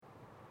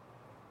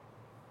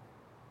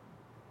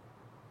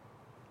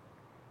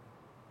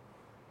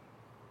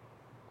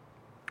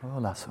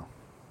Hola. So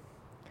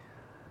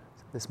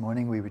this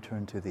morning we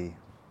return to the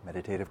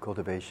meditative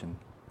cultivation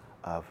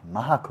of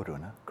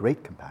Mahakaruna,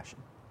 great compassion,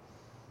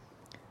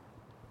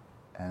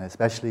 and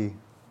especially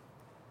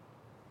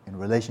in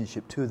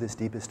relationship to this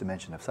deepest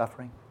dimension of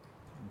suffering.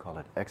 We can call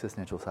it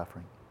existential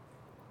suffering.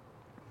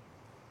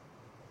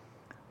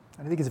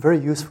 And I think it's very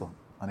useful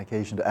on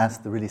occasion to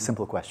ask the really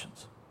simple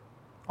questions,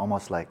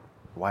 almost like,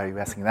 why are you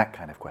asking that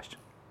kind of question?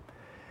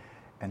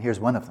 And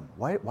here's one of them.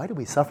 Why do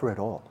we suffer at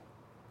all?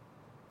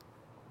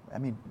 I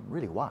mean,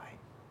 really, why?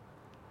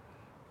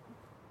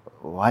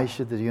 Why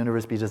should the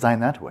universe be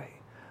designed that way?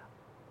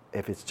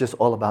 If it's just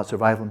all about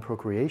survival and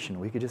procreation,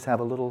 we could just have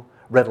a little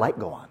red light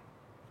go on.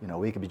 You know,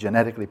 we could be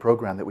genetically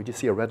programmed that we just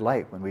see a red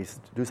light when we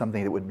do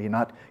something that would be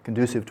not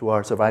conducive to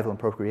our survival and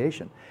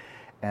procreation.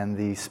 And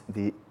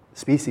the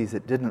species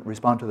that didn't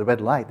respond to the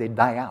red light, they'd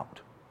die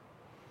out.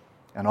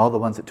 And all the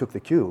ones that took the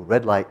cue,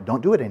 red light,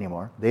 don't do it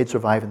anymore, they'd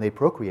survive and they'd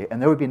procreate.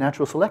 And there would be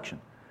natural selection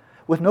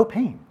with no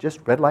pain, just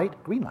red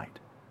light, green light.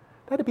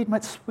 That'd be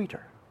much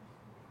sweeter.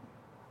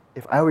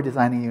 If I were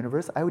designing a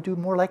universe, I would do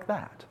more like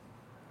that,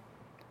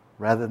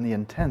 rather than the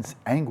intense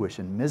anguish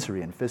and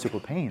misery and physical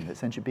pain that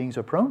sentient beings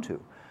are prone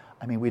to.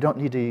 I mean, we don't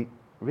need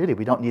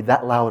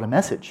that loud a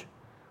message.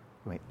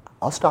 I mean,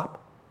 I'll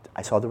stop.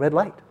 I saw the red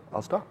light.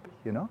 I'll stop,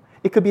 you know?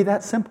 It could be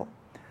that simple.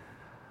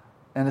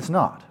 And it's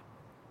not.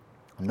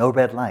 No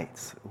red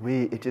lights.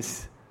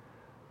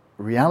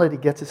 Reality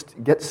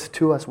gets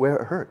to us where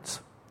it hurts,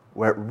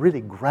 where it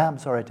really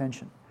grabs our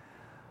attention.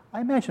 I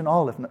imagine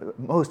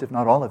most, if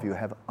not all of you,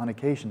 have on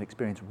occasion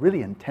experienced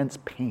really intense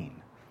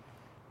pain.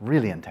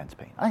 Really intense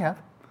pain. I have.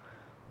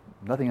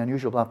 Nothing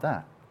unusual about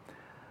that.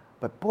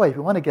 But boy, if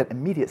you want to get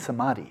immediate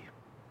samadhi,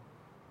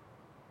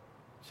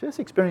 just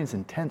experience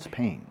intense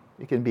pain.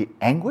 It can be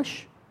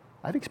anguish.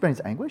 I've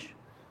experienced anguish.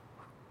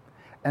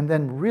 And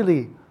then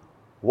really,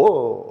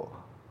 whoa,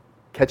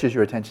 catches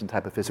your attention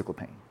type of physical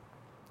pain.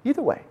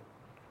 Either way.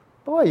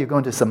 Boy, you go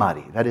into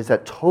samadhi. That is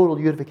that total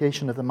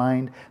unification of the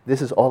mind.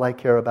 This is all I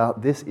care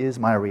about. This is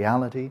my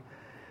reality.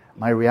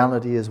 My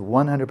reality is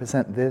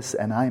 100% this,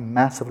 and I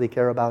massively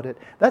care about it.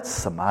 That's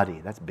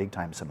samadhi. That's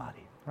big-time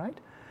samadhi, right?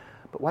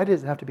 But why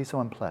does it have to be so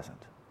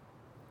unpleasant?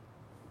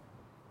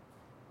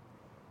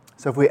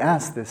 So if we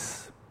ask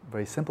this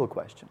very simple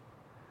question,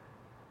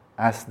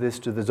 ask this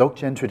to the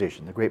Dzogchen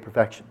tradition, the great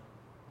perfection,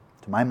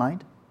 to my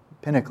mind,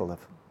 pinnacle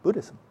of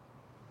Buddhism,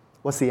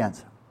 what's the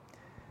answer?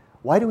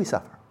 Why do we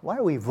suffer? Why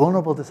are we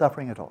vulnerable to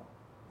suffering at all?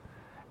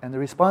 And the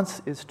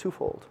response is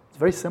twofold. It's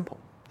very simple.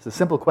 It's a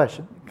simple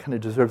question. It kind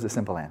of deserves a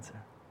simple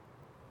answer.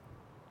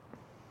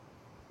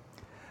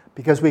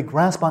 Because we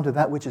grasp onto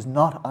that which is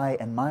not I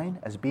and mine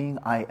as being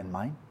I and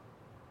mine.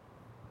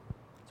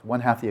 It's one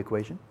half the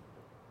equation.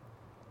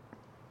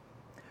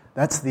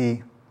 That's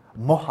the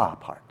moha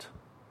part,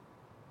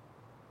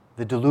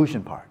 the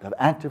delusion part of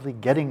actively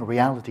getting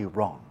reality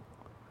wrong.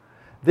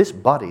 This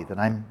body that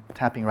I'm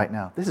tapping right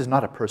now, this is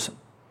not a person.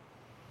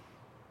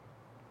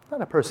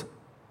 Not a person.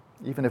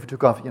 Even if it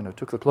took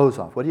the clothes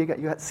off, what do you get?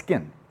 You got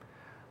skin.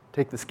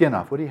 Take the skin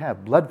off. What do you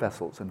have? Blood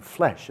vessels and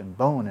flesh and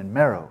bone and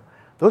marrow.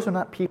 Those are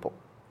not people.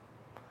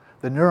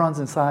 The neurons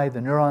inside,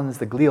 the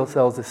glial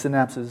cells, the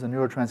synapses, the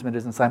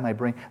neurotransmitters inside my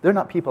brain, they're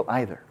not people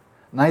either.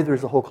 Neither is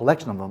the whole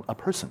collection of them a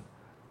person.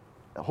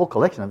 The whole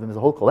collection of them is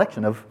a whole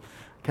collection of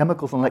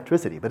chemicals and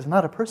electricity, but it's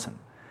not a person.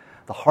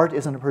 The heart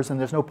isn't a person.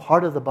 There's no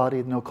part of the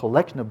body, no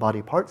collection of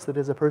body parts that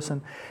is a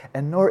person,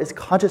 and nor is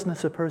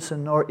consciousness a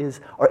person, nor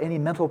are any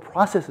mental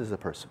processes a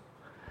person,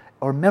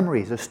 or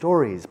memories, or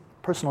stories,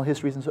 personal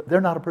histories, and so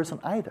they're not a person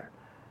either.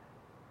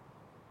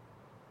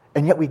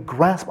 And yet we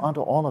grasp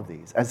onto all of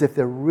these as if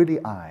they're really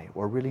I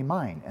or really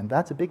mine, and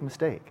that's a big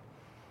mistake.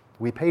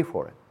 We pay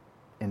for it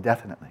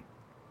indefinitely.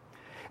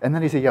 And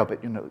then you say, yeah,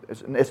 but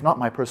it's not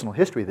my personal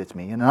history that's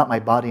me, and not my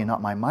body and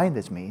not my mind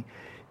that's me.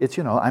 It's,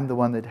 I'm the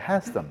one that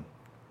has them.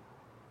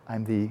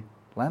 I'm the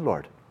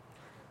landlord,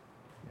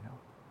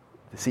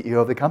 the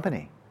CEO of the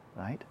company,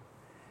 right?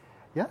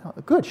 Yeah,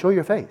 good, show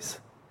your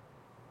face.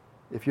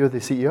 If you're the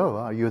CEO,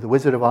 are you the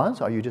Wizard of Oz?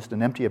 Are you just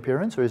an empty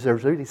appearance? Or is there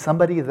really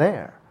somebody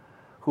there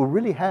who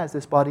really has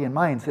this body and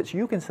mind that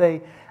you can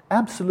say,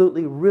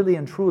 absolutely, really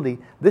and truly,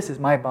 this is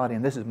my body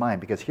and this is mine,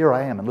 because here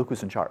I am and look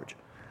who's in charge.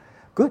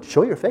 Good,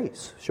 show your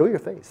face, show your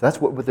face.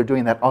 That's what they're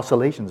doing that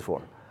oscillations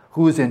for.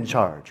 Who's in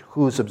charge?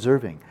 Who's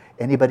observing?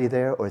 Anybody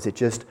there? Or is it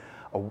just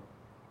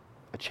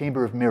a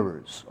chamber of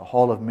mirrors, a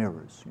hall of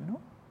mirrors,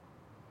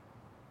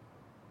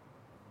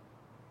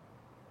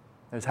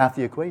 There's half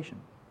the equation,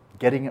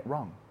 getting it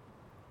wrong.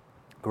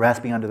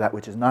 Grasping onto that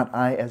which is not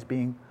I as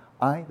being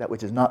I, that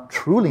which is not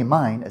truly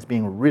mine as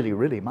being really,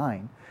 really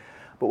mine.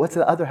 But what's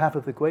the other half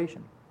of the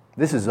equation?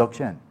 This is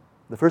Dzogchen.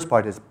 The first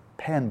part is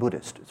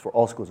pan-Buddhist. It's for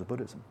all schools of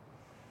Buddhism.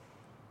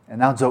 And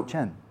now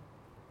Dzogchen.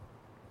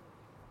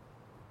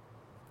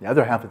 The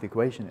other half of the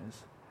equation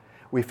is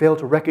we fail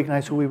to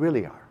recognize who we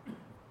really are.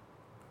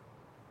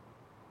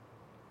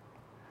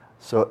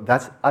 So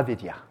that's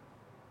avidya.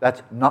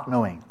 That's not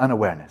knowing,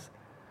 unawareness.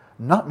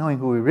 Not knowing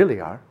who we really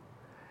are,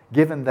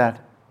 given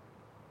that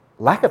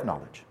lack of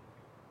knowledge,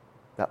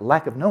 that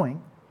lack of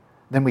knowing,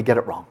 then we get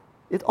it wrong.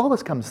 It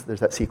always comes,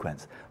 there's that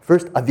sequence.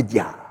 First,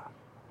 avidya,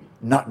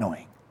 not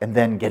knowing, and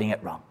then getting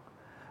it wrong.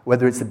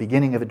 Whether it's the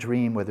beginning of a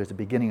dream, whether it's the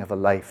beginning of a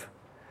life,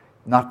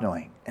 not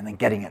knowing, and then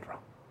getting it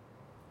wrong.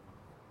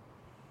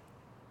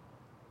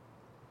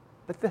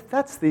 But if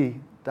that's the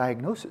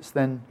diagnosis,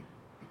 then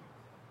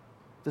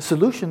the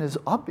solution is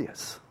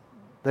obvious.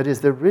 That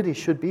is, there really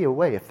should be a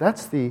way. If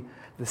that's the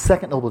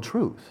second noble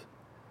truth,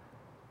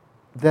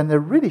 then there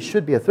really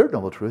should be a third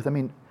noble truth. I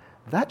mean,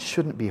 that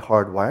shouldn't be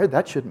hardwired.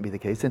 That shouldn't be the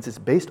case. Since it's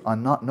based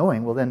on not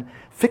knowing, well then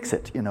fix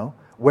it,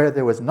 Where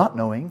there was not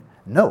knowing,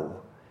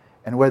 know.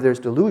 And where there's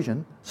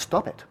delusion,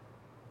 stop it.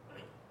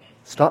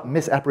 Stop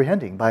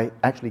misapprehending by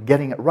actually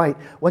getting it right.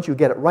 Once you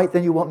get it right,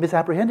 then you won't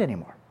misapprehend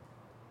anymore.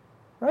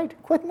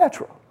 Right? Quite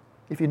natural.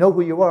 If you know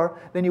who you are,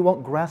 then you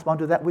won't grasp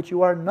onto that which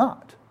you are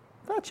not.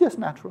 That's just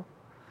natural.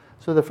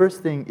 So the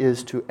first thing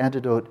is to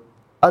antidote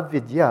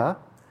avidya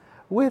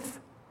with,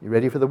 you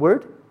ready for the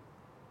word?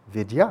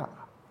 Vidya,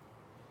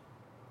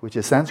 which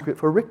is Sanskrit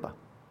for Rigpa,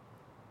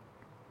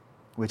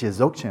 which is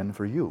Dzogchen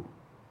for you.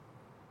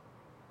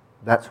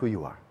 That's who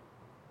you are.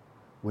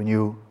 When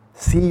you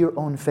see your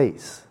own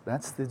face,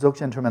 that's the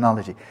Dzogchen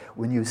terminology.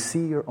 When you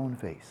see your own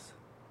face,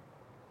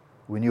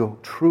 when you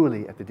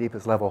truly, at the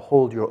deepest level,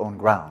 hold your own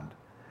ground,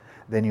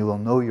 then you will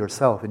know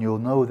yourself, and you will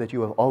know that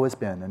you have always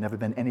been and never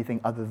been anything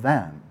other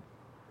than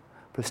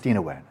pristine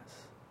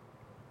awareness,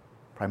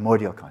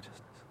 primordial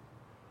consciousness.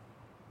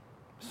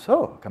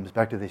 So, it comes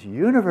back to this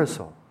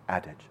universal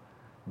adage,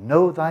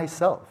 know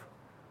thyself,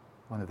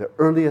 one of the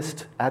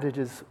earliest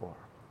adages or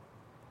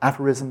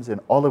aphorisms in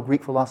all of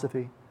Greek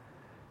philosophy,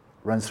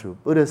 runs through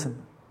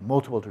Buddhism,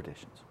 multiple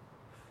traditions.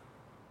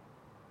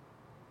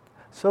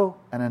 So,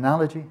 an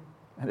analogy,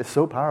 and it's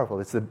so powerful,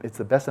 it's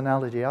the best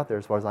analogy out there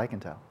as far as I can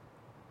tell.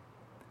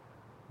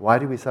 Why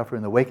do we suffer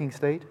in the waking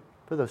state?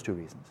 For those two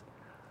reasons.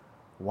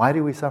 Why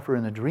do we suffer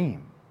in the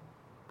dream?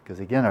 Because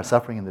again, our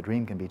suffering in the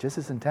dream can be just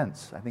as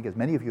intense. I think as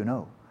many of you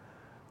know,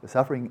 the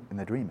suffering in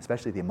the dream,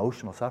 especially the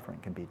emotional suffering,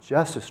 can be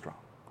just as strong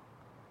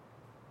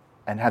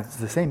and has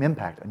the same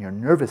impact on your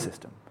nervous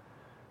system,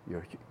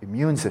 your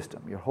immune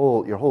system, your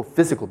whole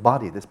physical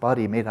body, this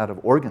body made out of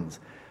organs,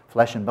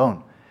 flesh and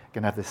bone,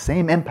 can have the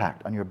same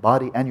impact on your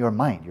body and your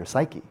mind, your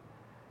psyche.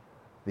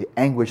 The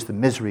anguish, the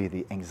misery,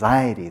 the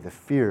anxiety, the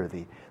fear,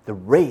 the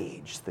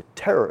rage, the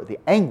terror, the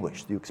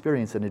anguish you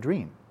experience in a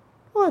dream.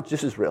 Well, it's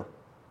just as real,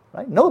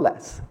 right? No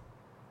less.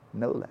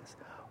 No less.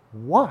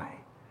 Why?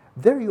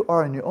 There you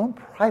are in your own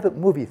private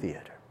movie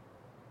theater.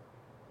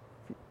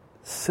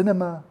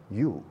 Cinema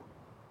you.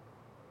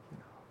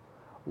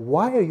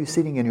 Why are you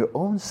sitting in your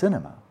own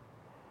cinema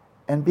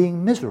and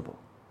being miserable?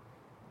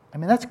 I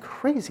mean, that's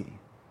crazy.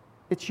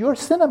 It's your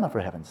cinema,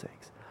 for heaven's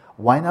sakes.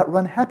 Why not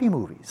run happy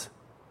movies?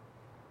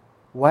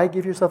 Why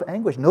give yourself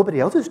anguish? Nobody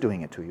else is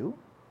doing it to you.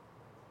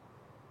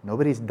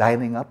 Nobody's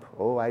dialing up,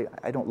 oh, I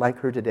don't like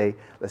her today.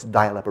 Let's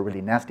dial up a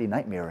really nasty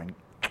nightmare and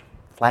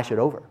flash it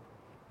over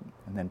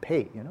and then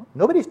pay,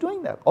 Nobody's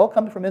doing that. All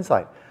comes from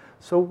inside.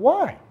 So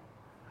why?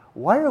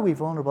 Why are we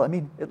vulnerable? I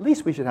mean, at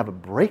least we should have a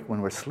break when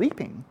we're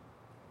sleeping.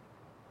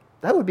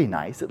 That would be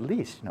nice, at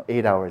least,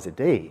 8 hours a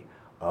day.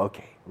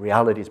 Okay,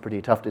 reality is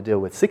pretty tough to deal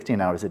with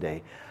 16 hours a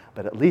day,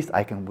 but at least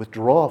I can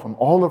withdraw from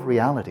all of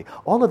reality,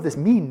 all of this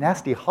mean,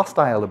 nasty,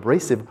 hostile,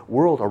 abrasive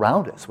world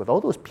around us with all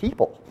those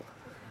people.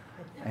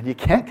 And you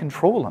can't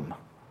control them,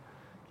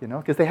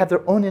 because they have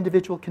their own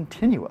individual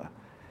continua.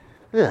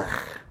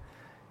 Ugh,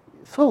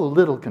 so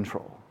little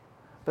control.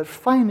 But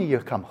finally you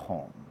come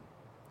home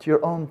to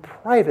your own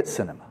private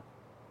cinema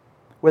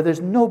where there's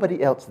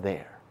nobody else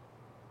there.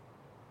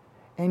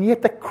 And you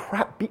get the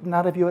crap beaten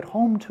out of you at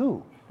home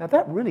too. Now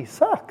that really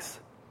sucks.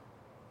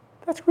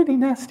 That's really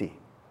nasty.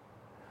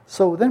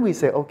 So then we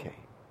say, okay,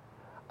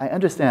 I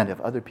understand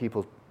if other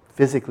people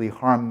physically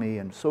harm me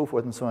and so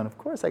forth and so on. Of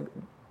course,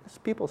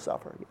 people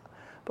suffer. Yeah.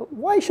 But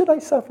why should I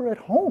suffer at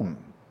home,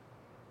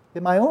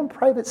 in my own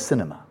private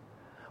cinema,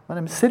 when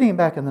I'm sitting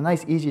back in the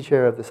nice easy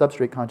chair of the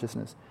substrate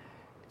consciousness,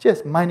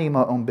 just minding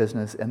my own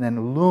business, and then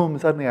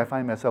suddenly I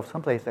find myself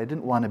someplace I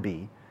didn't want to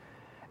be,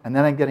 and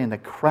then I'm getting the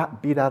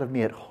crap beat out of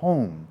me at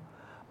home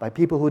by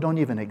people who don't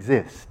even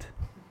exist.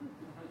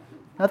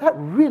 Now that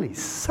really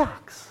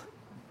sucks.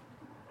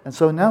 And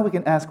so now we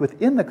can ask,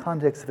 within the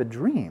context of a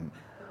dream,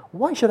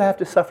 why should I have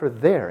to suffer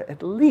there?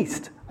 At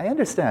least, I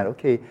understand,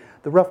 okay,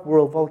 the rough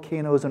world,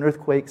 volcanoes and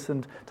earthquakes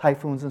and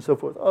typhoons and so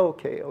forth,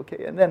 okay,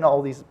 and then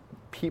all these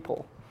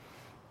people,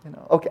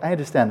 okay, I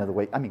understand the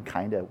way,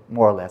 kind of,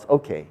 more or less,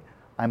 okay,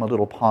 I'm a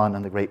little pawn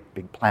on the great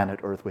big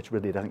planet Earth, which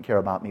really doesn't care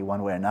about me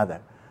one way or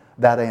another.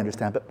 That I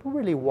understand, but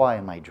really, why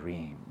in my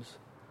dreams?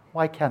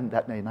 Why can't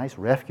that be a nice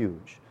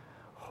refuge?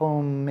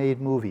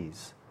 Homemade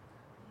movies.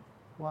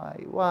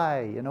 Why?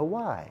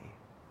 Why?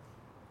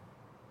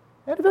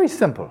 And very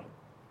simple.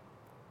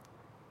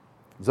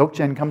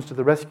 Dzogchen comes to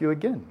the rescue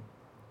again.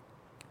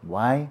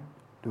 Why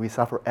do we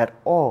suffer at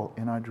all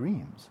in our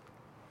dreams?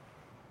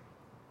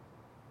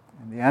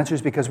 And the answer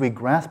is because we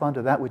grasp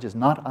onto that which is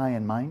not I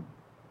and mine,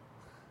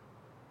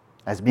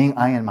 as being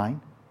I and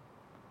mine,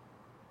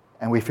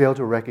 and we fail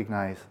to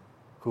recognize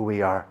who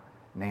we are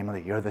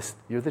Namely, you're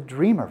the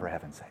dreamer, for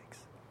heaven's sakes.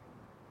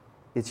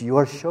 It's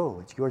your show.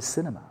 It's your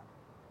cinema.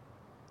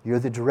 You're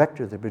the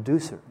director, the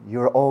producer.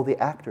 You're all the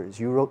actors.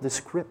 You wrote the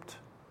script.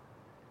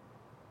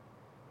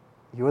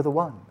 You're the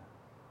one.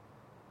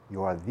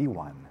 You are the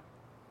one.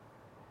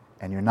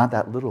 And you're not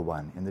that little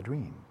one in the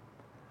dream.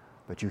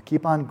 But you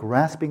keep on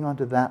grasping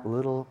onto that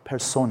little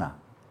persona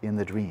in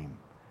the dream.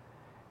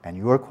 And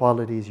your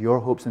qualities, your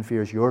hopes and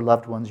fears, your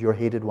loved ones, your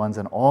hated ones,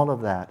 and all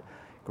of that,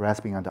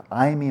 grasping onto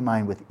I, me,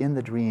 mine within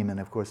the dream. And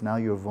of course, now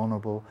you're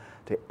vulnerable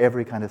to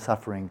every kind of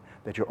suffering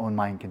that your own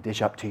mind can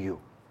dish up to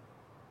you.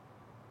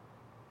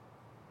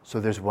 So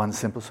there's one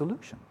simple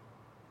solution.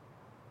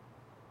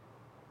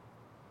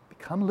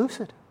 Become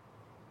lucid.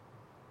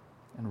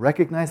 And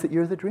recognize that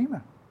you're the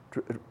dreamer.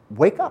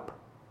 Wake up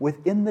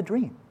within the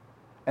dream.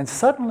 And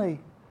suddenly,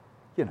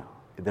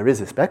 there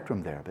is a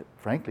spectrum there, but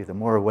frankly, the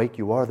more awake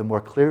you are, the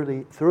more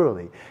clearly,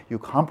 thoroughly, you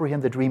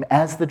comprehend the dream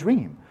as the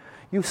dream.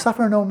 You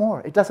suffer no more.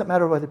 It doesn't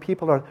matter whether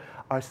people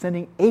are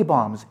sending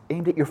A-bombs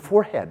aimed at your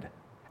forehead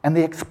and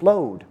they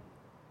explode.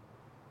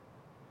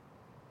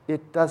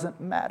 It doesn't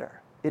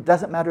matter. It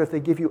doesn't matter if they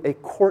give you a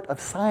quart of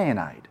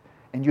cyanide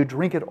and you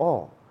drink it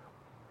all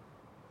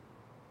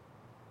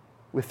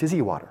with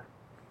fizzy water.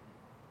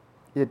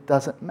 It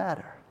doesn't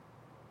matter.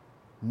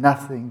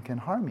 Nothing can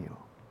harm you.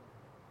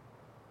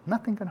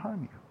 Nothing can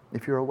harm you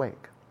if you're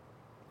awake.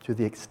 To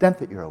the extent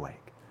that you're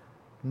awake,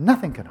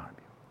 nothing can harm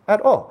you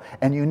at all.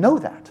 And you know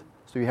that.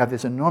 So you have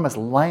this enormous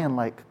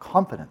lion-like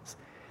confidence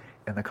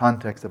in the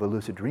context of a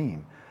lucid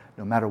dream.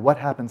 No matter what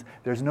happens,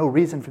 there's no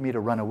reason for me to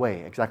run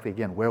away. Exactly,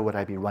 again, where would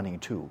I be running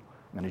to?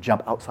 I'm going to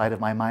jump outside of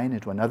my mind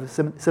into another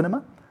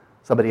cinema?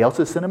 Somebody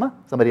else's cinema?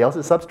 Somebody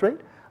else's substrate?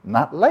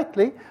 Not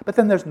likely, but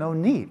then there's no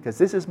need, because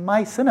this is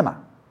my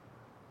cinema.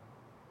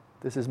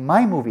 This is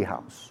my movie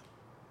house.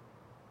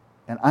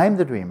 And I'm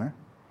the dreamer.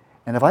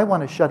 And if I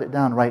want to shut it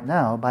down right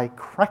now, by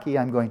cracky,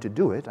 I'm going to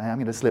do it. I'm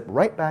going to slip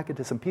right back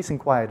into some peace and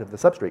quiet of the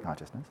substrate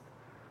consciousness.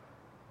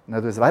 In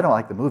other words, if I don't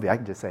like the movie, I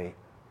can just say,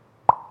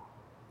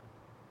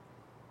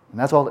 and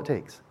that's all it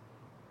takes.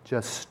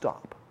 Just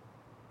stop.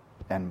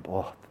 And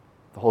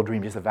the whole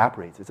dream just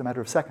evaporates. It's a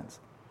matter of seconds.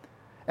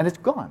 And it's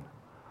gone.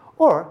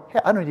 Or,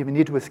 hey, I don't even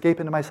need to escape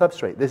into my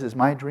substrate. This is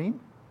my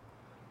dream.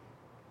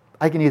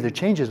 I can either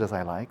change it as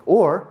I like,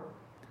 or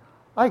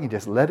I can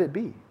just let it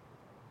be,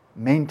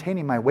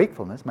 maintaining my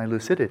wakefulness, my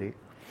lucidity,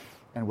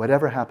 and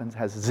whatever happens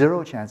has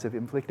zero chance of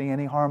inflicting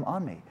any harm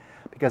on me,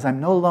 because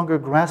I'm no longer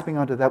grasping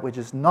onto that which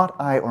is not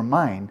I or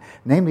mine,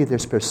 namely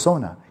this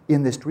persona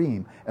in this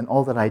dream, and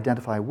all that I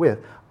identify with.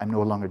 I'm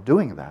no longer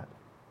doing that.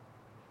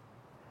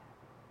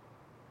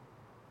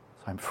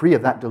 So I'm free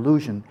of that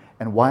delusion.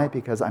 And why?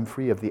 Because I'm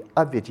free of the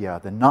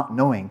avidya, the not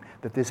knowing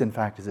that this in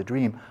fact is a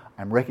dream.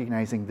 I'm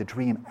recognizing the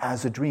dream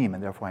as a dream,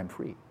 and therefore I'm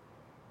free.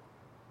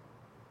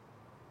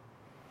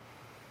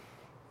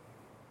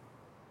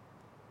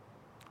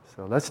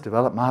 So let's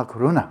develop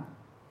Mahakaruna,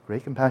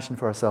 great compassion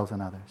for ourselves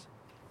and others.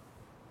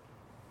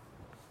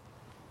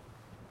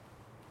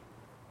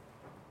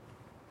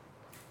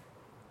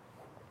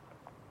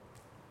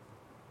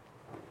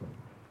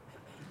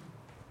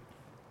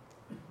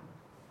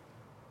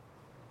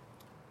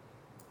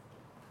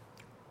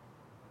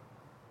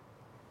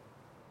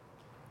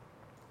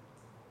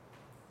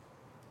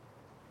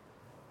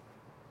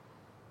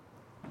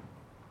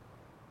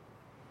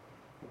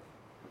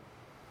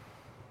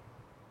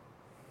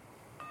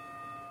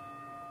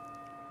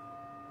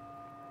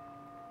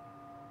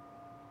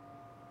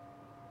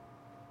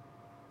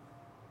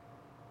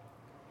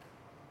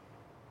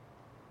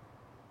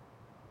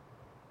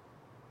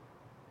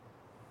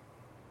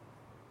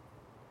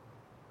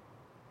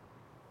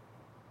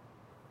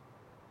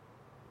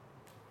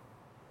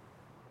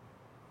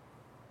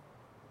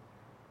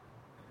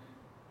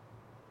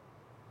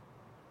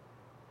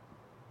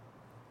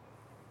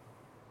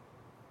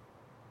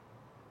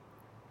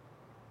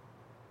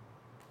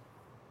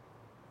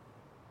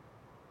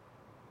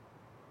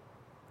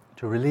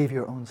 To relieve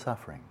your own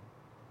suffering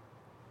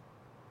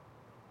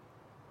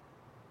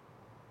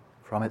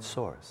from its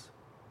source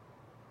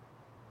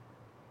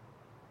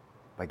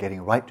by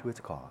getting right to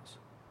its cause.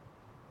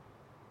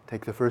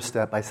 Take the first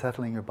step by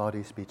settling your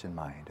body, speech, and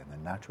mind in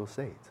the natural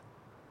state.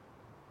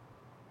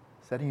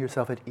 Setting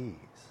yourself at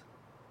ease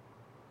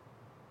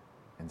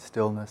in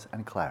stillness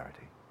and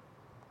clarity.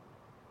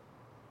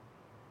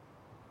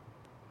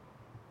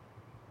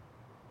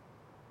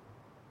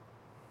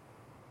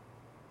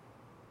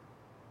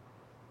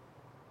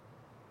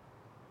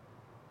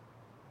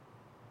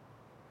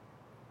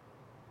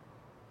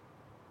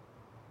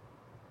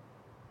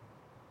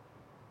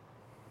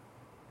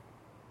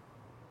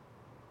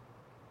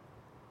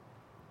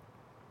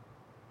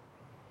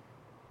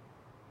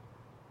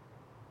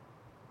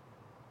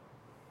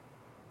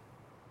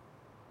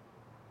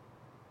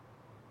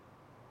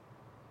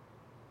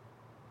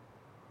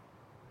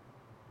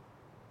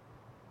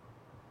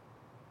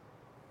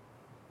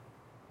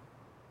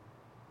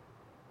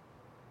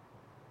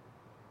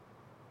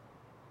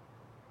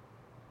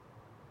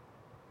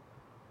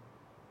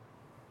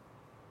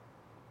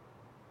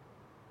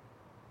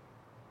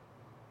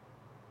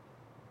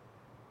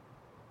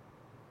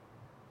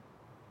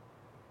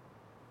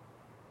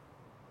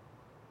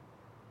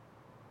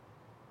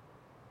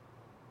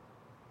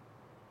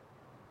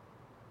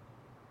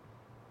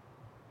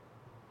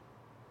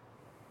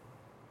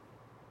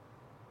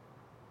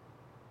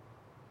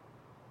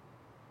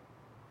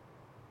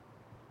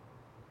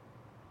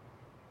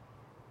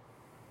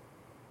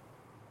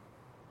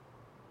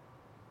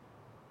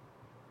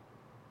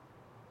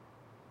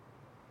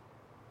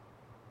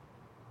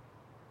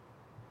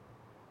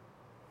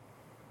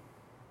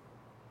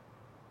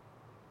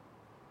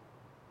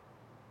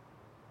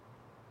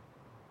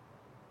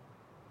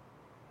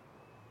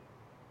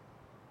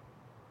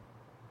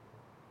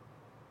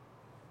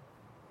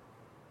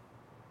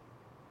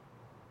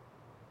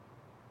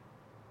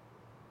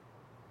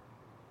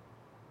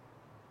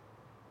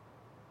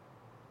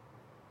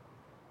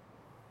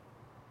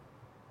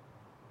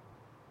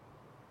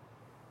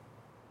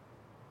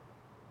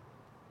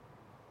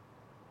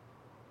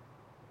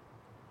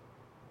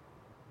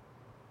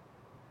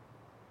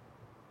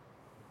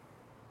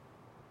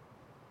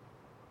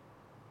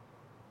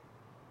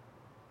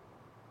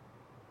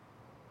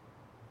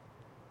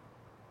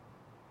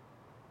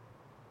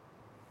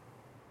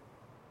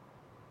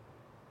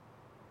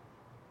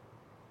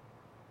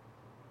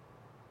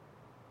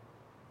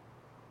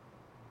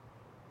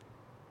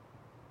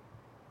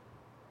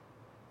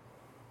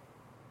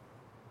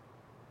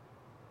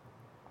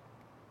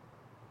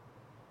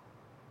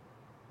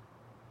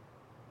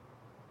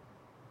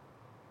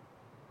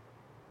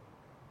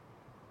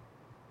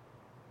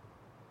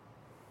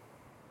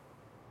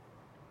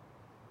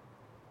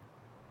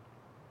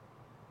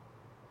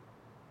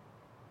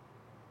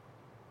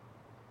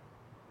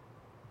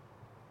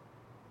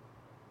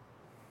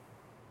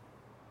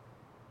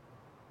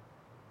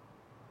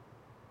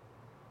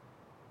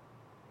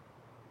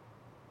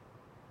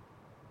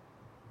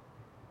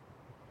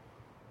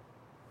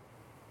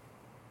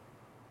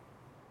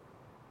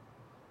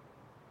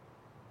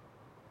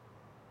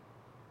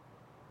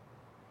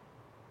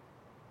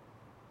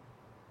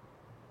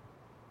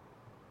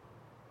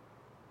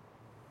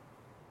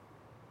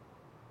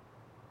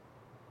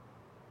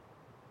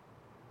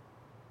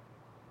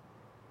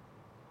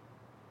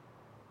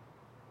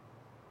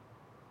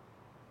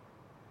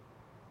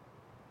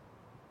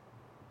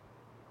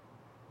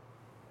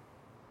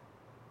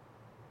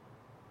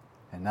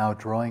 And now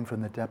drawing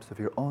from the depths of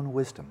your own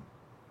wisdom,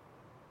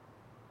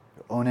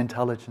 your own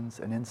intelligence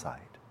and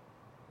insight,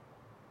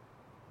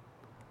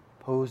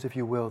 pose, if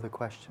you will, the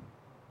question,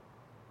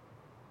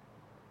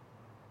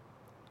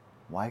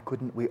 why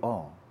couldn't we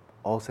all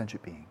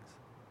sentient beings,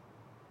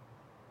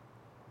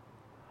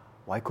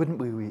 why couldn't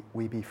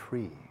we be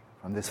free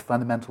from this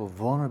fundamental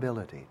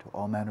vulnerability to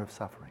all manner of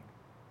suffering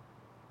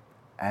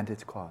and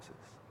its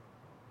causes?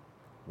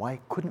 Why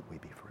couldn't we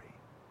be free?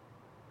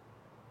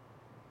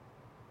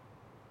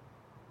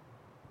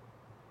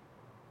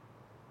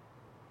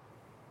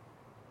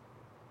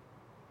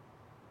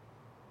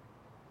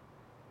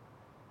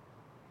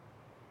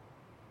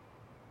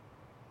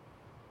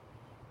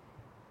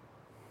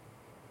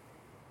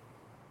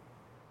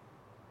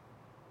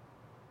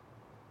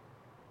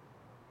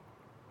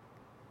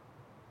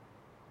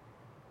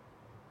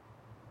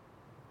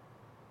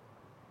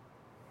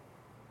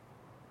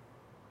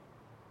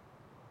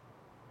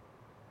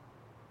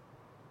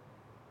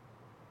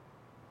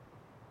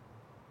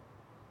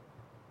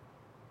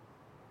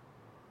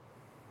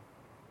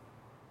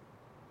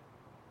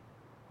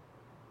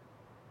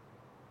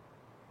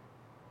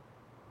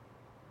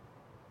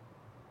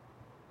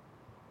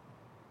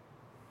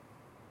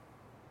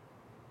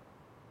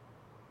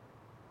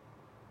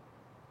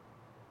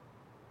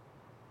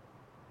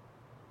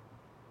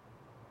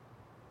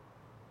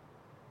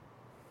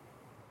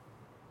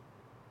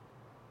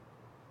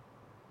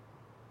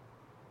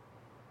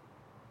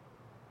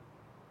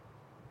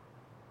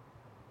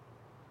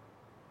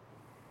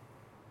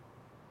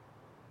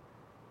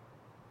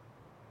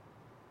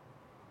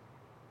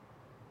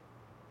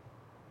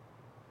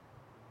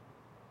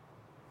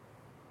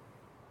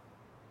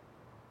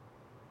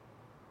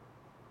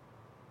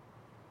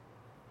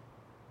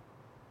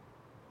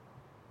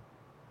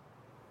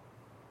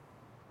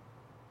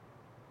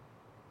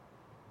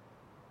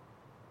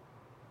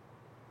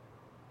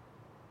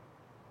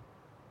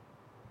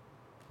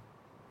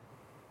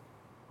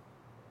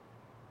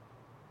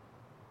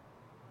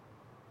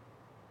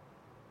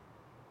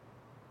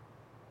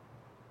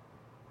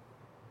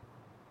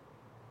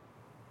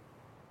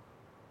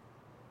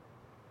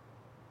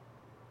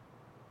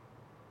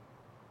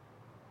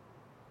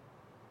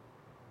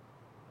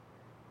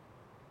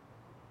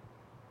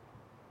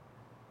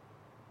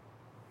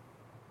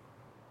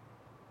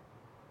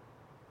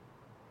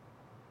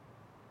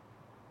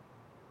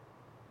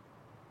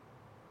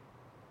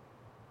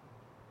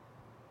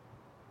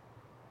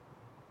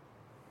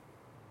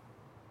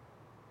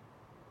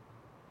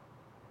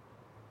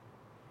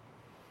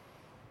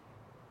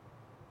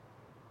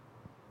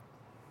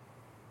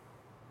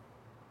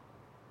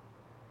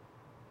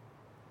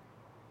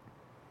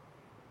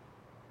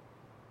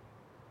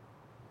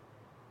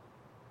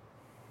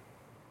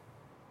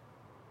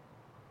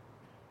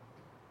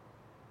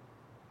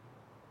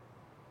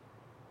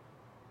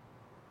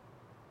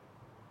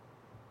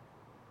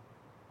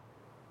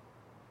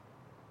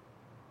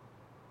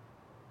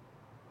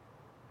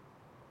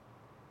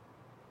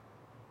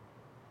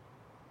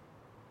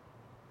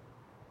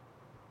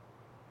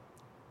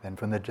 Then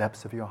from the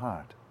depths of your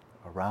heart,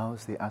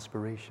 arouse the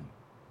aspiration.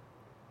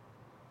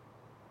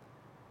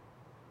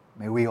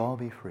 May we all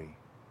be free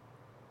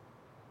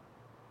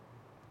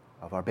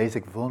of our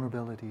basic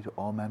vulnerability to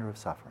all manner of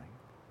suffering.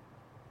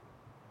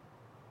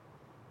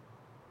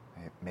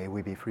 May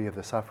we be free of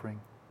the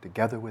suffering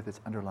together with its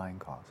underlying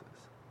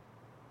causes.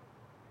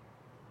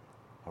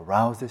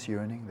 Arouse this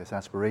yearning, this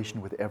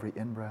aspiration with every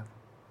in-breath.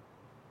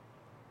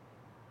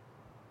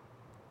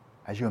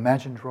 As you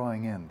imagine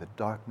drawing in the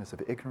darkness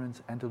of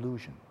ignorance and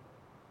delusion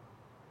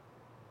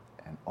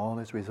and all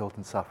its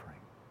resultant suffering,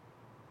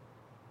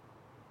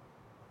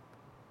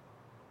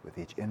 with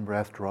each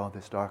in-breath, draw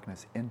this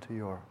darkness into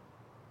your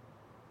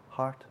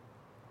heart,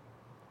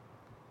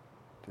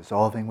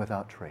 dissolving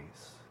without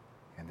trace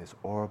in this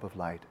orb of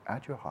light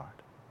at your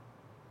heart,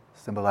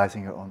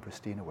 symbolizing your own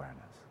pristine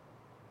awareness.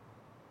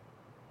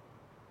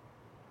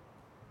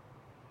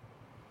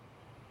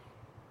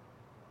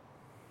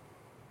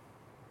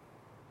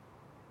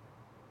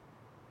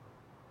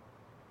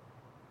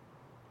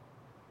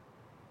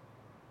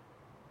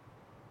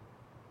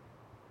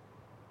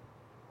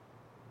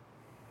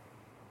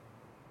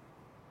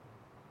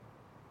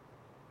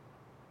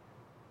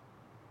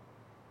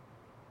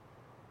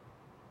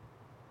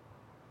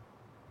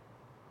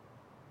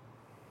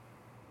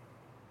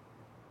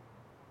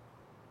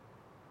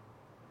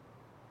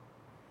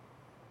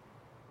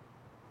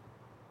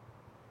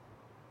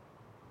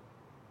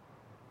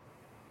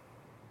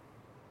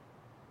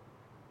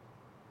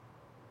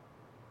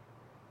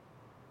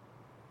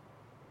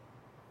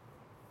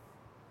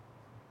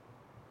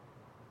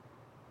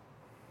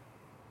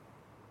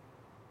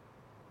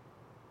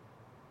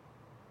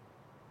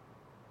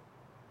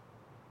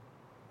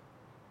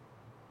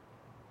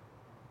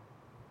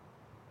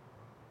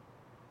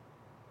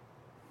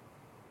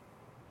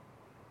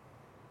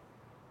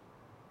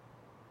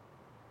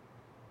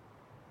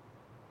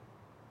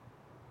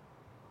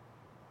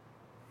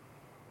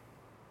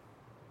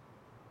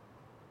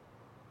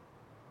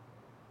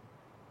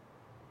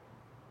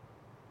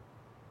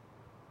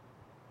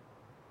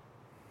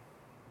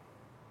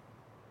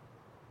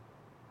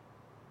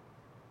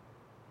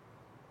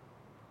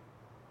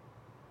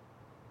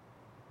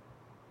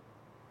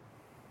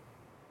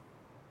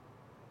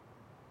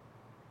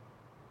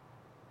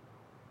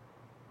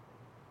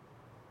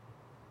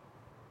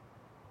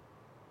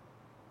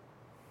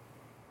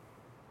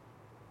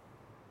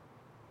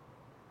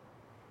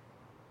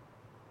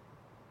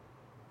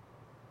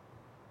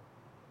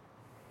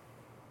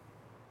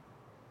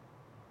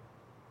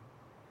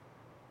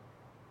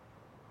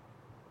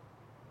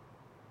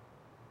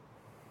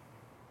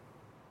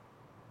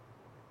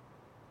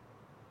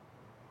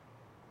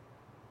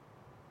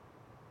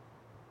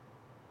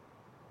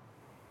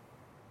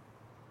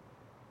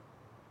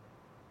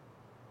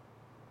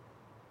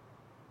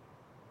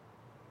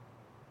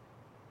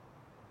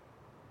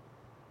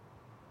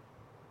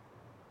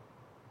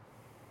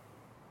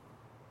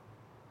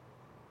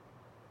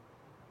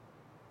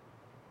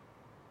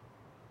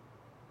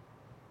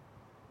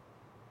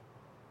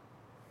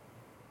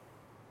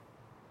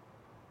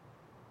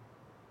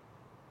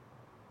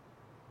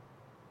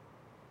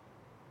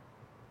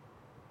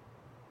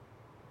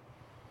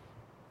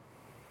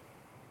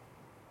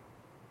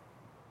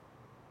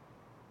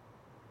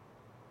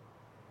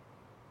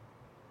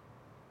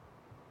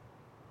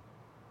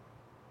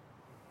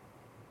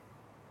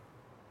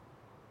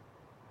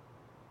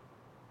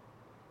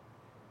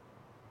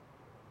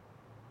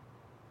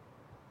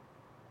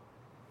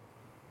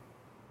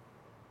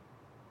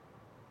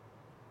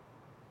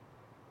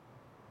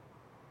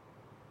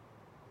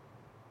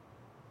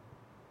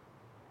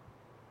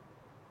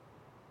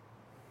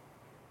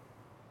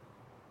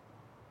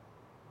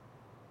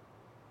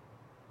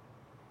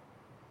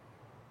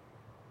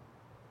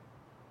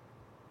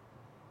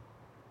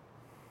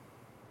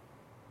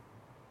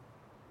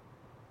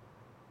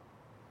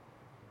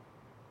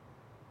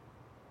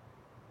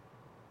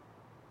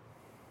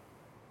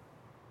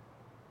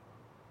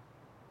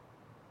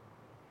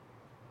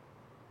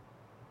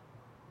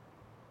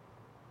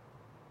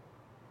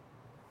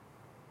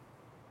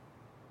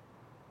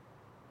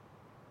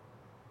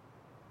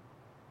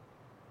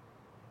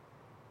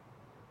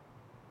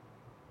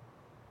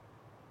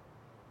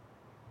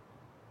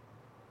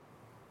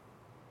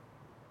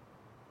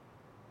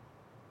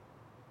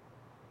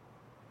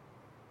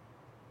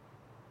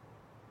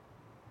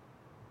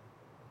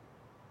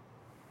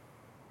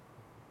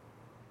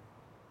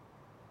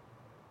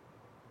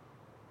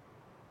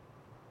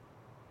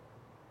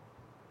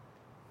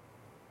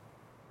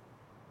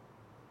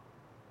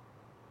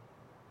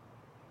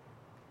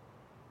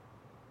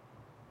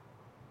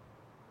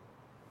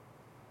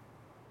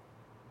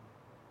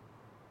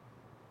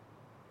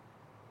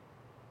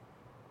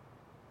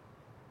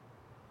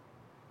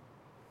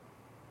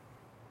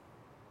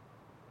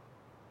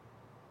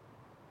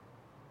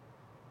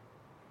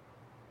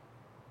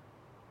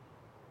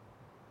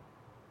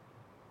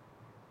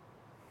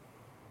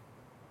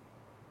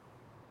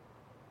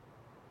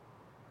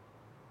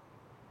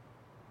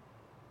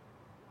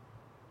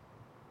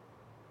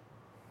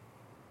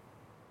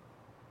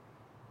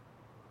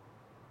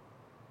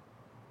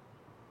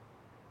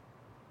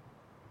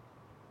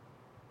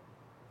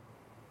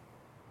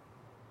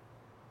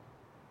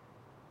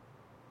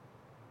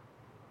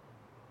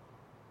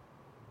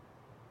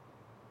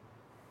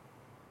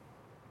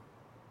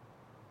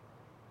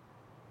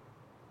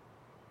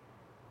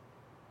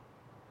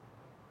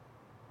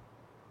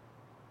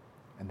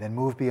 then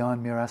move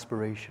beyond mere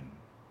aspiration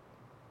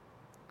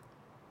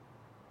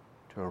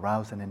to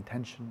arouse an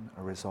intention,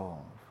 a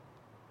resolve,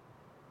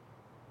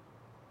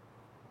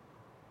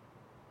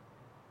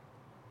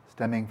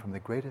 stemming from the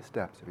greatest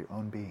depths of your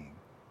own being.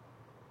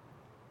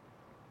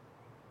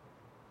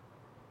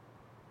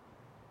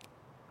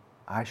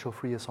 I shall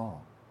free us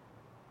all.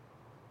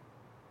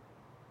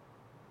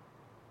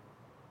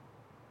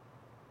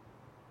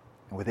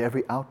 And with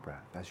every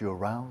out-breath, as you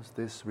arouse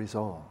this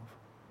resolve,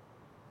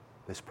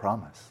 this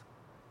promise,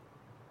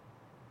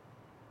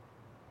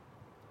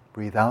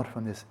 breathe out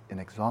from this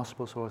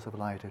inexhaustible source of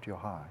light at your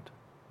heart.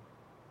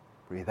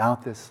 Breathe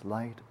out this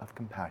light of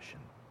compassion.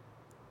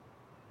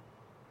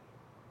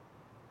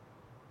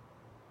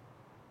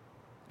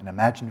 And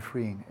imagine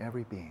freeing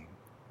every being,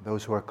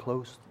 those who are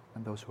close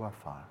and those who are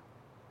far.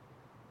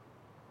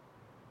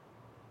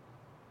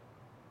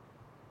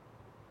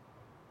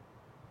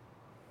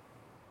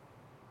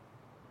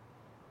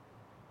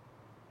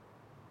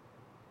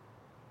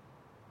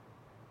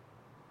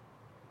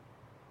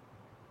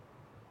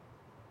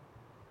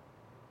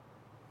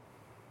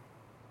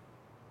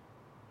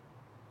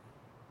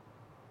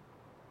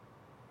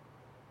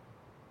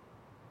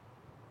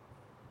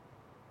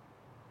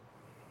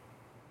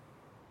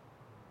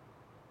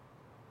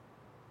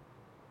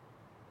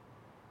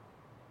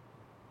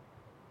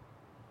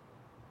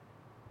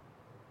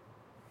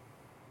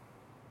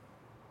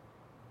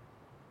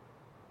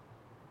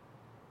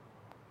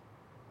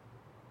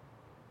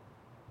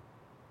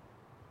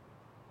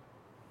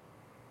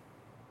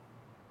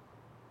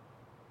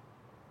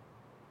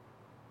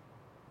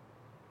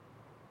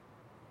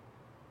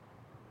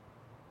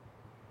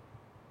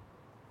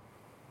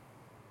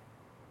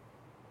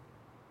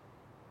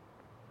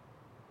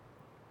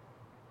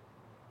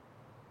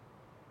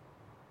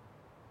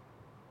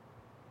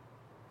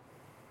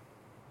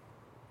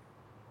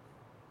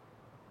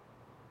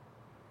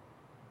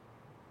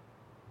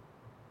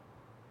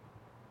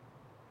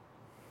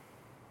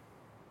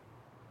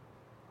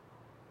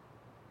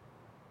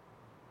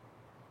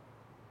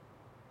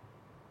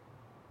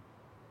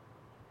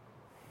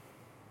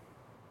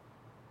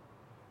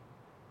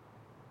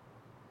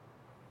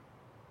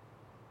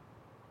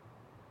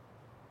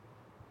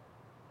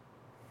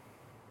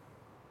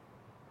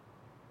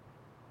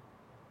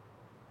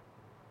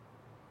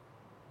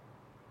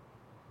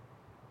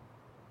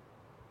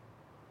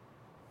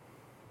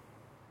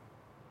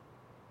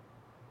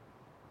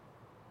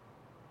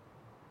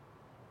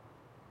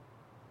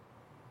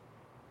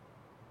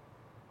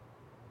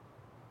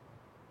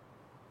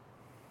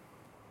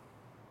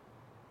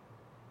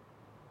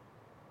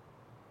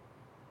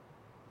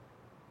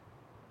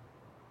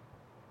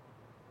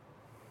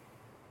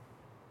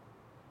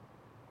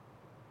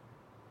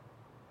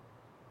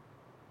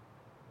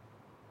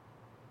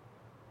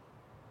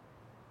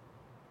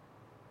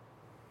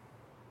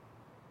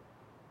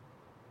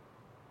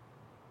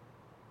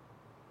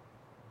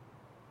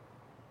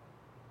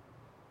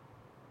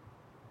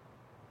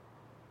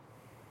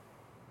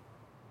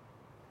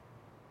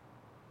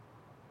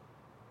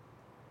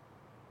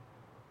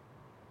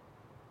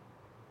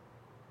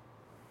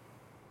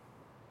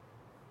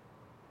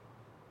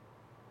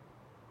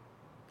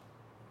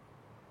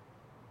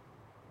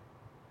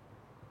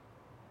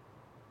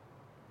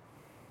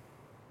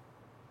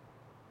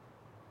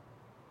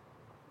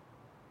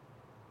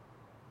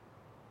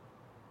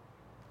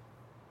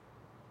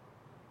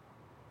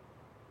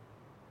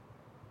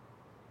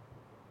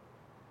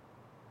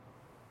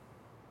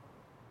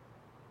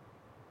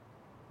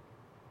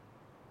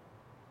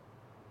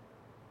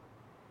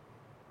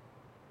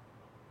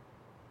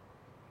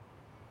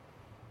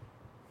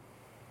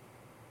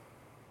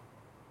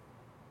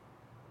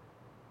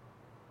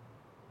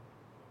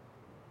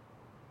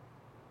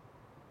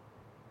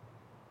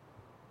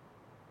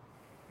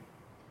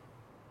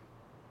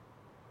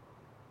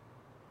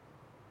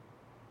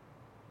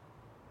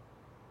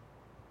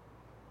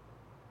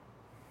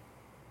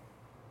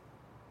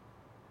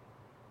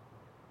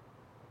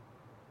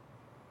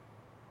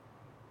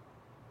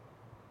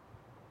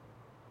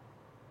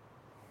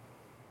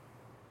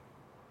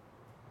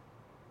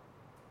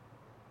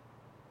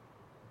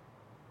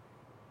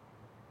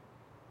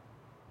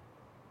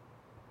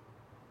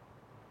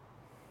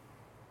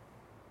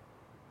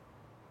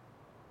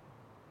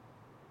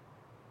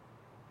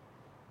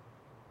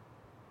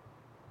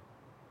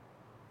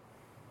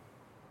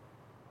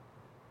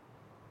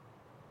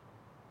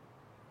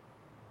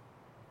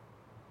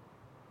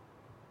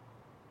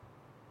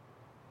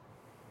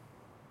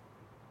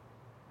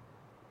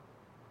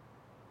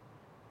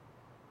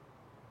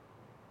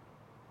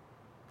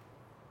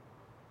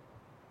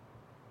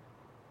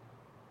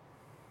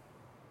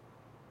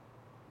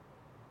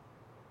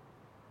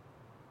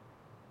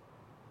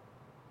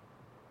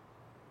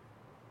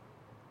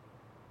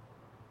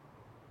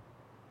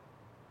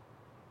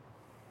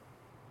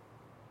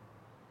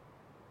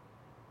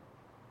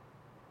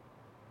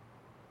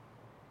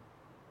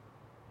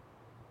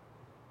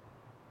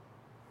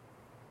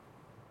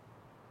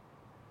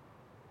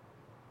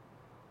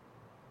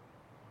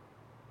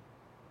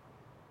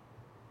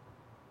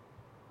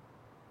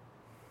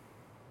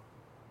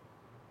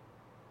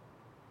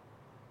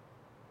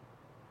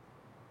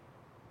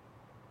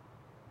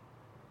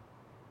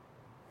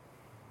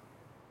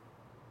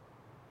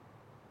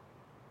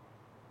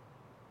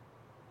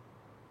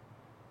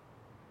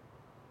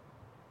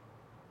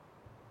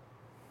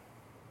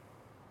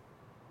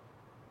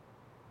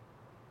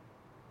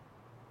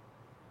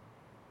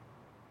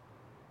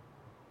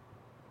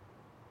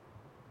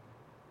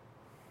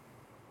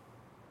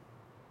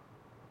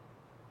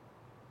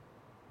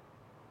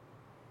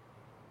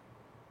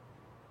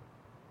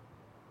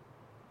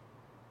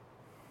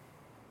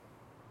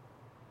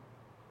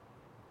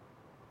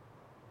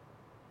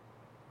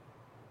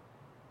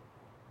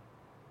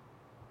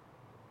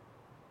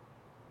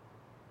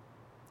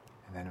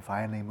 And then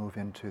finally move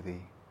into the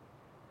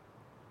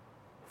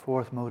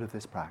fourth mode of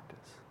this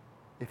practice,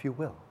 if you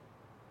will,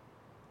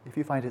 if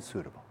you find it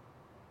suitable.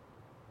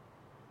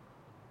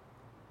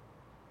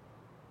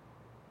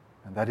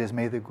 And that is,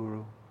 may the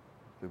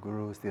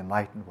Gurus, the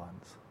enlightened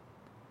ones,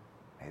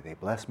 may they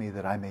bless me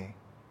that I may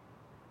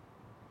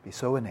be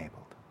so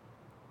enabled,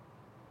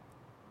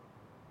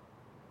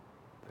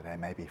 that I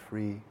may be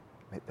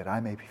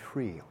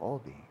free, all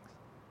beings.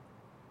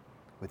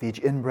 With each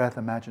in-breath,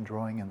 imagine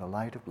drawing in the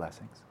light of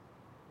blessings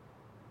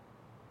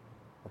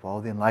of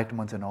all the enlightened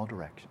ones in all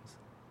directions,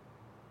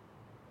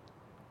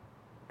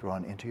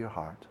 drawn into your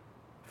heart,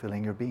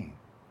 filling your being.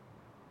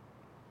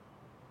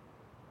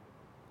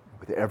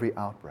 With every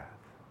out-breath,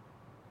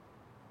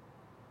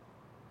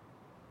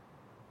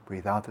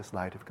 breathe out this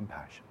light of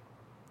compassion.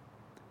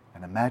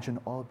 And imagine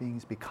all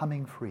beings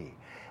becoming free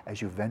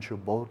as you venture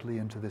boldly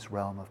into this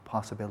realm of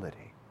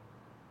possibility,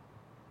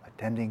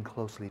 attending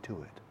closely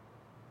to it,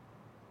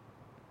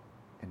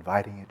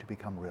 inviting it to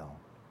become real.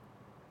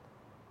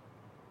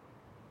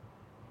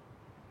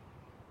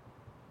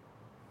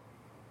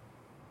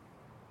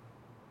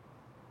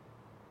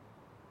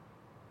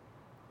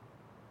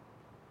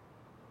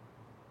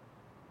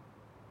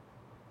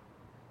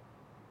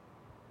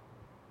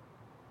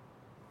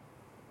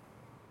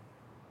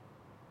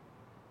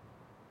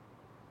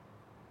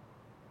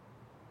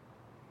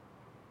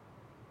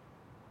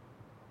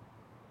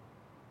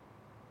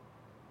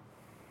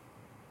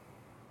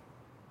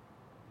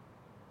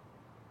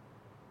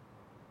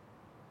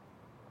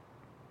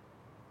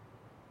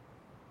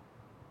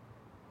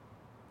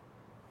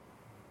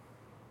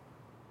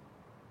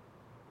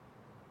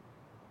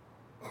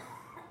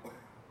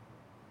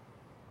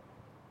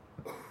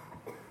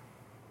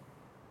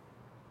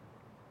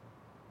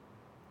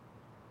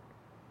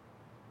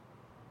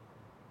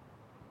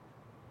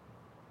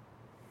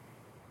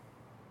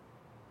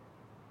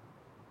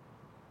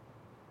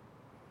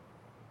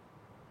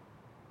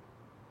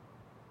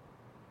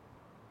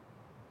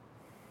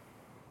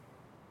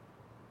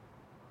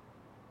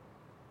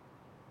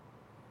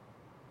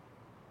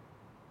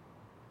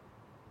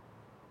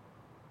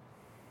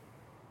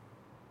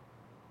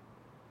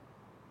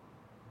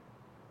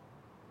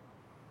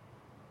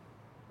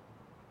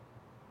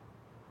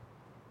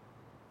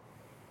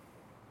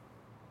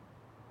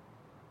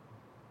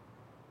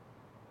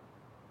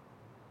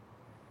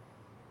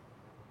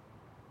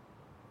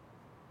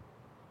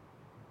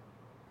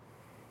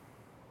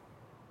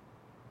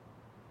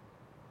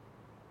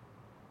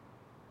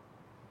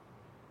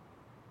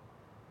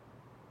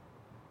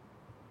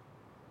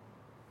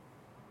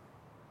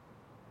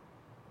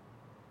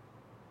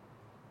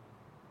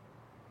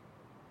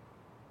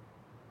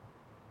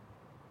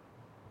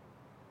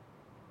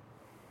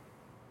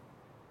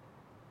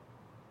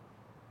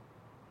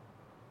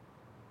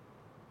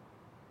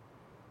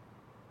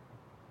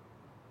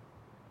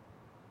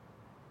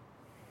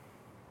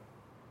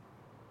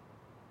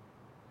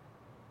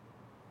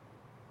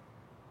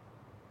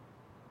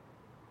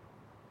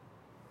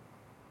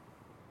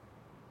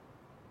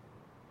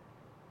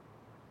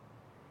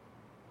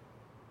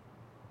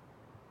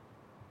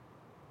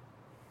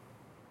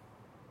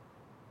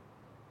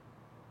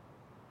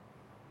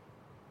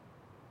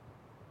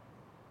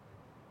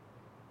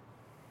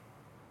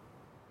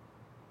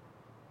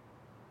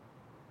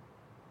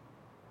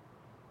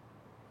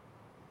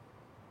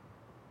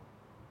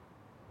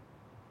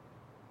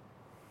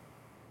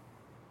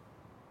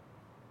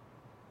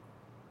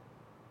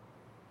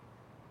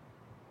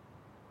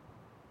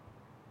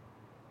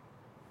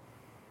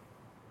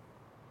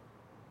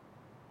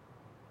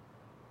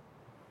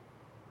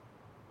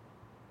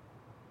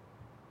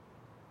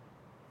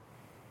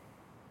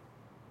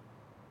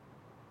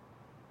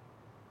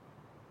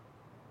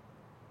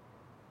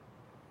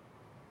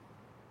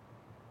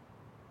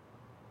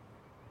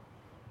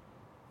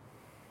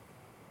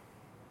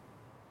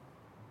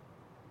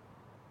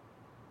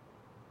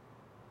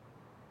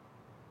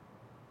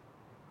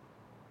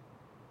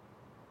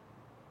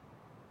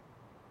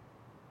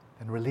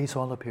 And release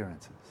all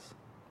appearances,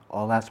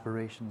 all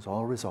aspirations,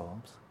 all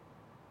resolves.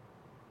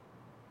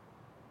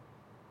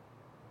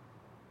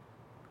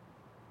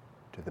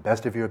 To the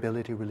best of your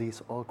ability,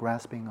 release all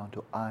grasping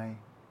onto I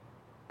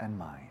and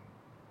mine.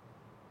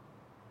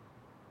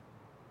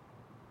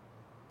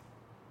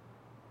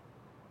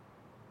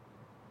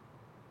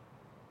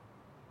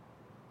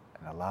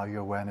 And allow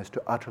your awareness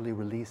to utterly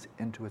release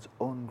into its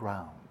own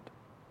ground,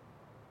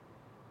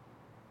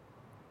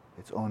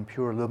 its own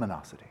pure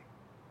luminosity.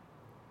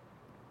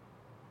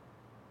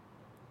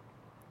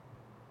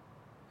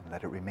 And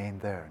let it remain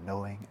there,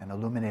 knowing and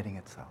illuminating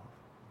itself.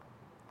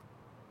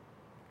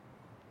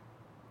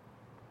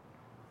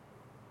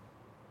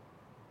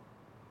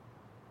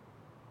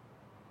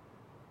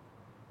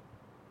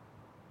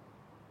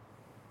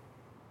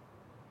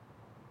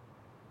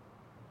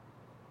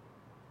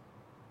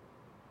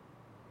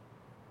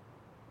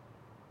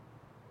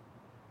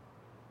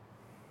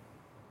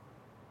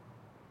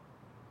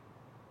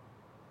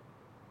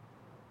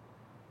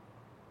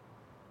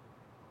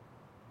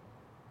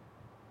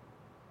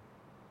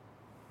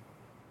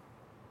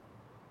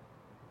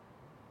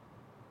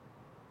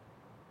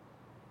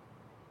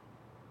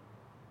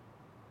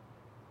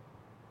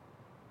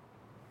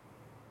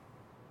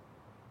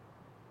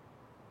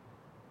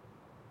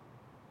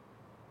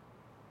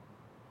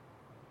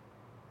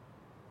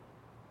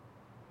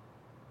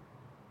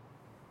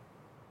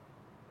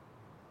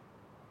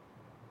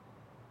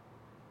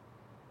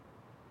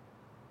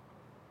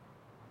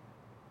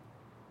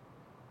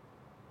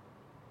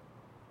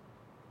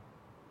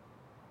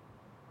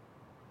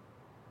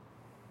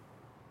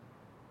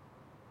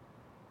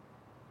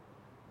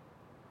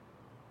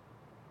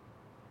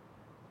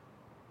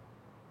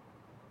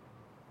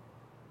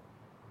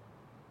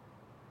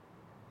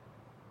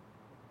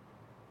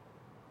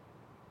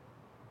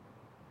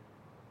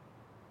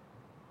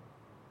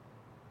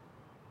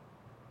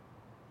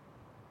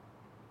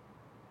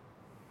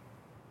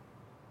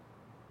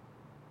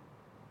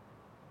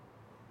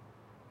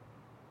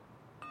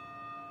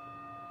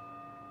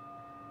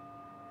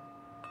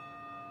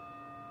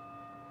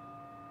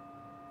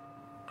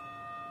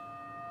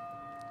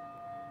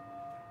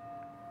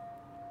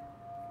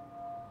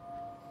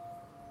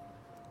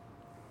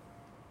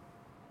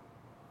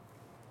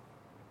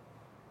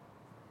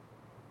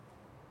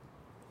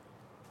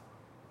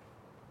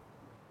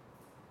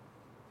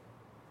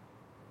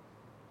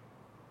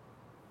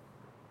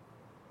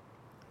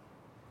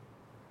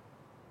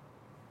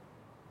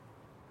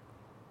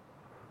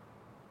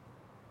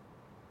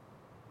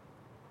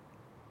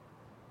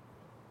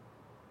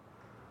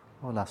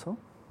 Hola, so.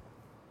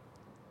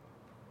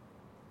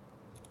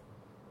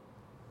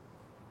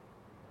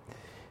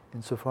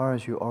 Insofar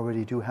as you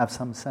already do have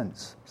some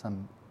sense,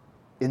 some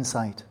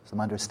insight, some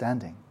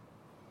understanding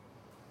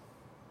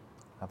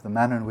of the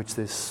manner in which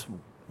this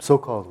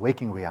so-called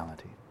waking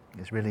reality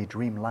is really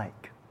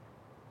dreamlike,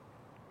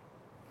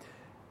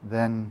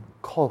 then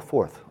call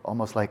forth,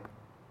 almost like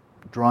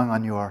drawing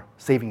on your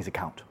savings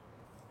account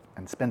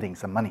and spending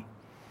some money.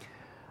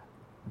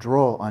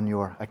 Draw on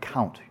your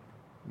account,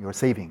 your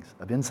savings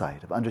of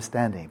insight, of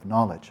understanding, of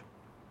knowledge.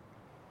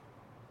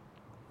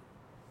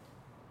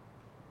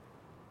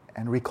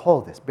 And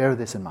recall this, bear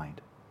this in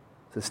mind.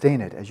 Sustain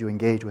it as you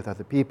engage with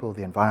other people,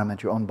 the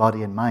environment, your own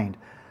body and mind.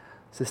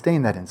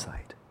 Sustain that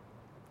insight.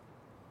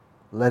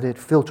 Let it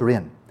filter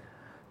in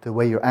to the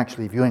way you're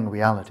actually viewing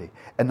reality,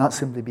 and not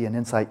simply be an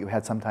insight you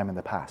had sometime in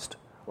the past,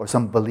 or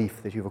some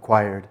belief that you've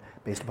acquired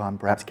based upon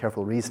perhaps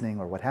careful reasoning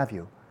or what have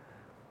you.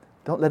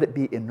 Don't let it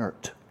be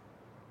inert.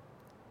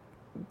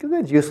 Because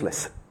it's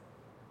useless.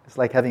 It's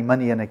like having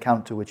money in an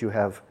account to which you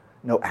have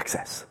no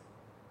access.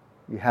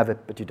 You have it,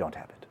 but you don't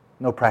have it.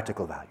 No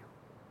practical value.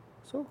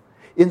 So,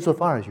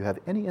 insofar as you have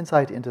any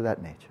insight into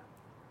that nature,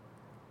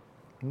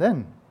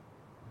 then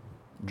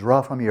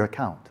draw from your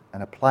account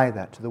and apply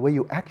that to the way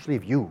you actually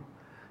view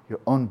your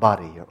own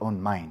body, your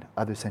own mind,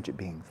 other sentient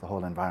beings, the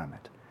whole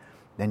environment.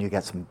 Then you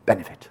get some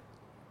benefit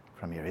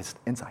from your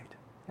insight.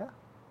 Yeah?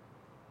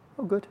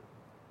 Oh, good.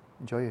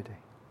 Enjoy your day.